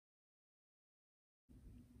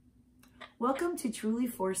Welcome to Truly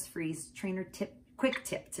Force Free's quick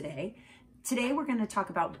tip today. Today we're going to talk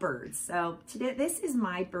about birds. So today this is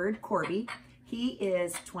my bird Corby. He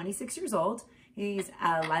is 26 years old. He's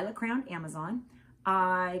a lilac-crowned Amazon.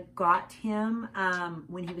 I got him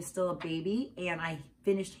when he was still a baby, and I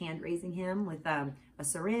finished hand raising him with a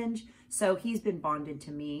syringe. So he's been bonded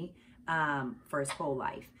to me for his whole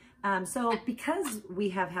life. So because we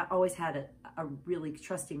have always had a really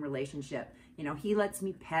trusting relationship, you know, he lets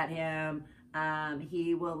me pet him.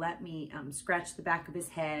 He will let me scratch the back of his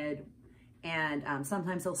head, and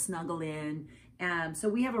sometimes he'll snuggle in. So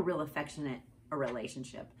we have a real affectionate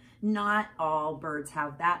relationship. Not all birds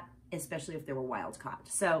have that, especially if they were wild caught.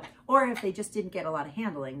 So, or if they just didn't get a lot of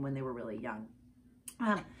handling when they were really young.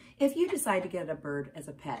 If you decide to get a bird as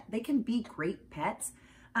a pet, they can be great pets.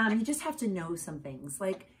 You just have to know some things.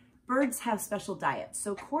 Like, birds have special diets.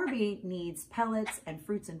 So Corby needs pellets and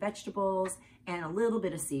fruits and vegetables and a little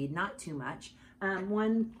bit of seed, not too much.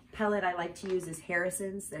 One pellet I like to use is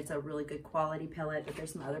Harrison's. That's a really good quality pellet, but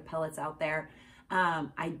there's some other pellets out there.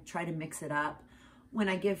 I try to mix it up. When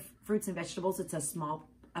I give fruits and vegetables, it's a small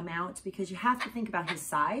amount because you have to think about his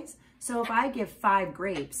size. So if I give 5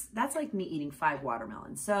 grapes, that's like me eating 5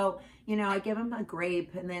 watermelons. So, you know, I give him a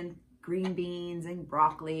grape and then green beans and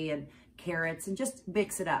broccoli and carrots and just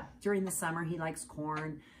mix it up. During the summer, he likes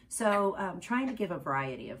corn. So trying to give a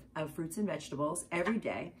variety of fruits and vegetables every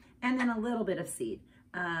day, and then a little bit of seed.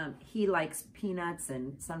 He likes peanuts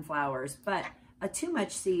and sunflowers, but too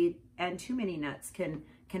much seed and too many nuts can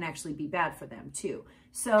actually be bad for them too.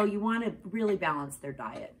 So you want to really balance their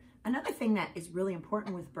diet. Another thing that is really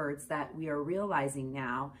important with birds that we are realizing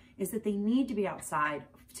now is that they need to be outside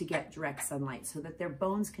to get direct sunlight so that their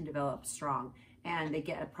bones can develop strong and they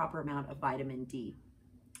get a proper amount of vitamin D.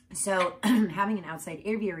 So having an outside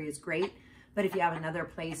aviary is great, but if you have another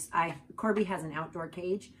place, Corby has an outdoor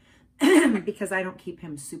cage because I don't keep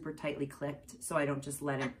him super tightly clipped, so I don't just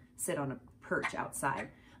let him sit on a perch outside.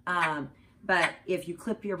 But if you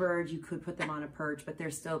clip your bird, you could put them on a perch, but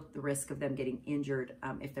there's still the risk of them getting injured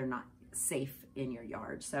if they're not safe in your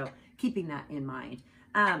yard. So keeping that in mind.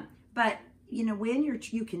 But you know, when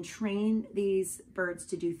you can train these birds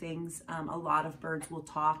to do things, a lot of birds will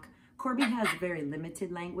talk. Corby has very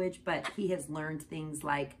limited language, but he has learned things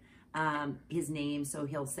like his name. So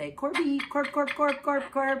he'll say, Corby, corp, corp, corp, corp,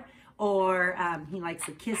 corp. Or he likes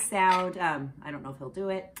the kiss sound. I don't know if he'll do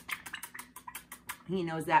it. He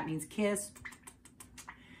knows that means kiss.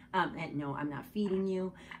 And no, I'm not feeding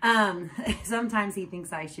you. Sometimes he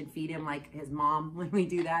thinks I should feed him like his mom when we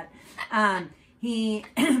do that. He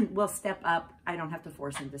will step up. I don't have to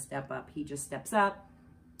force him to step up. He just steps up.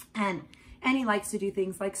 And he likes to do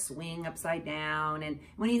things like swing upside down. And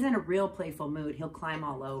when he's in a real playful mood, he'll climb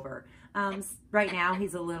all over. Right now,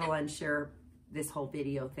 he's a little unsure. This whole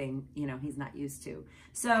video thing, you know, he's not used to.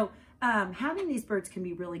 So having these birds can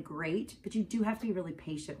be really great, but you do have to be really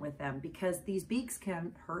patient with them because these beaks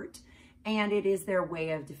can hurt, and it is their way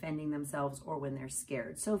of defending themselves or when they're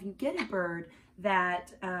scared. So if you get a bird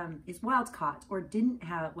that is wild caught or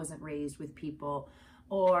wasn't raised with people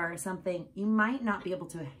or something, you might not be able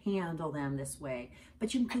to handle them this way,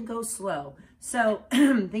 but you can go slow. So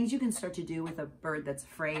things you can start to do with a bird that's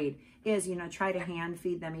afraid is, you know, try to hand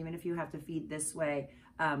feed them, even if you have to feed this way.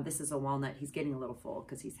 This is a walnut. He's getting a little full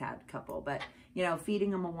because he's had a couple, but you know,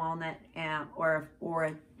 feeding them a walnut or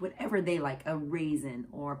whatever they like, a raisin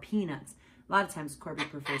or peanuts. A lot of times Corby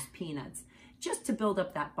prefers peanuts, just to build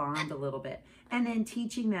up that bond a little bit. And then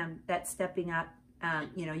teaching them that stepping up,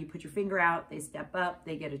 you know, you put your finger out, they step up,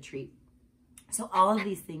 they get a treat. So all of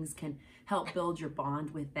these things can help build your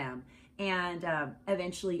bond with them. And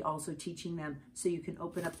eventually also teaching them so you can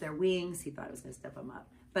open up their wings. He thought I was going to step them up.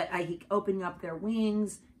 But opening up their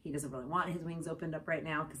wings. He doesn't really want his wings opened up right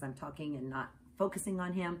now because I'm talking and not focusing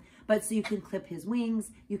on him. But so you can clip his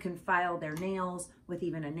wings. You can file their nails with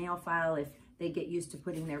even a nail file if they get used to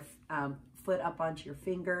putting their foot up onto your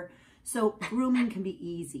finger. So grooming can be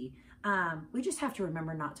easy. We just have to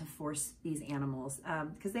remember not to force these animals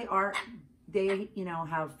because they you know,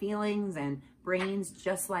 have feelings and brains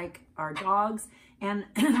just like our dogs, and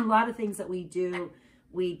a lot of things that we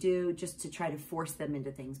do just to try to force them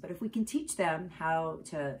into things. But if we can teach them how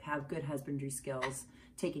to have good husbandry skills,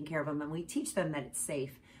 taking care of them, and we teach them that it's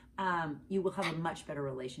safe, you will have a much better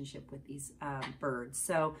relationship with these birds.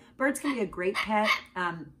 So birds can be a great pet.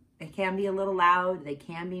 They can be a little loud, they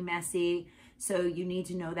can be messy, so you need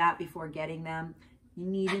to know that before getting them. You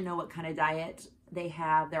need to know what kind of diet they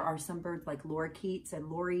have. There are some birds like lorikeets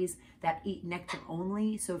and lories that eat nectar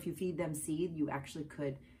only. So if you feed them seed, you actually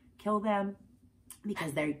could kill them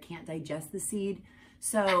because they can't digest the seed.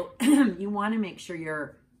 So you want to make sure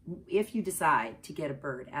you're if you decide to get a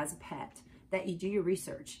bird as a pet, that you do your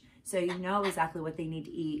research. So you know exactly what they need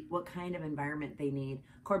to eat, what kind of environment they need.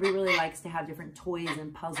 Corby really likes to have different toys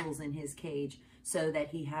and puzzles in his cage so that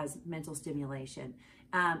he has mental stimulation.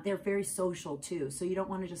 They're very social too, so you don't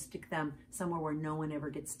want to just stick them somewhere where no one ever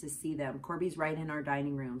gets to see them. Corby's right in our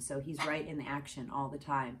dining room, so he's right in the action all the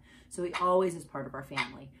time. So he always is part of our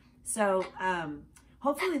family. So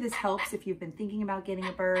hopefully this helps if you've been thinking about getting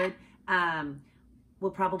a bird.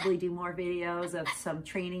 We'll probably do more videos of some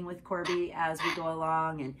training with Corby as we go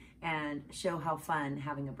along and show how fun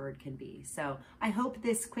having a bird can be. So I hope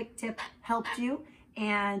this quick tip helped you,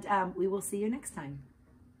 and we will see you next time.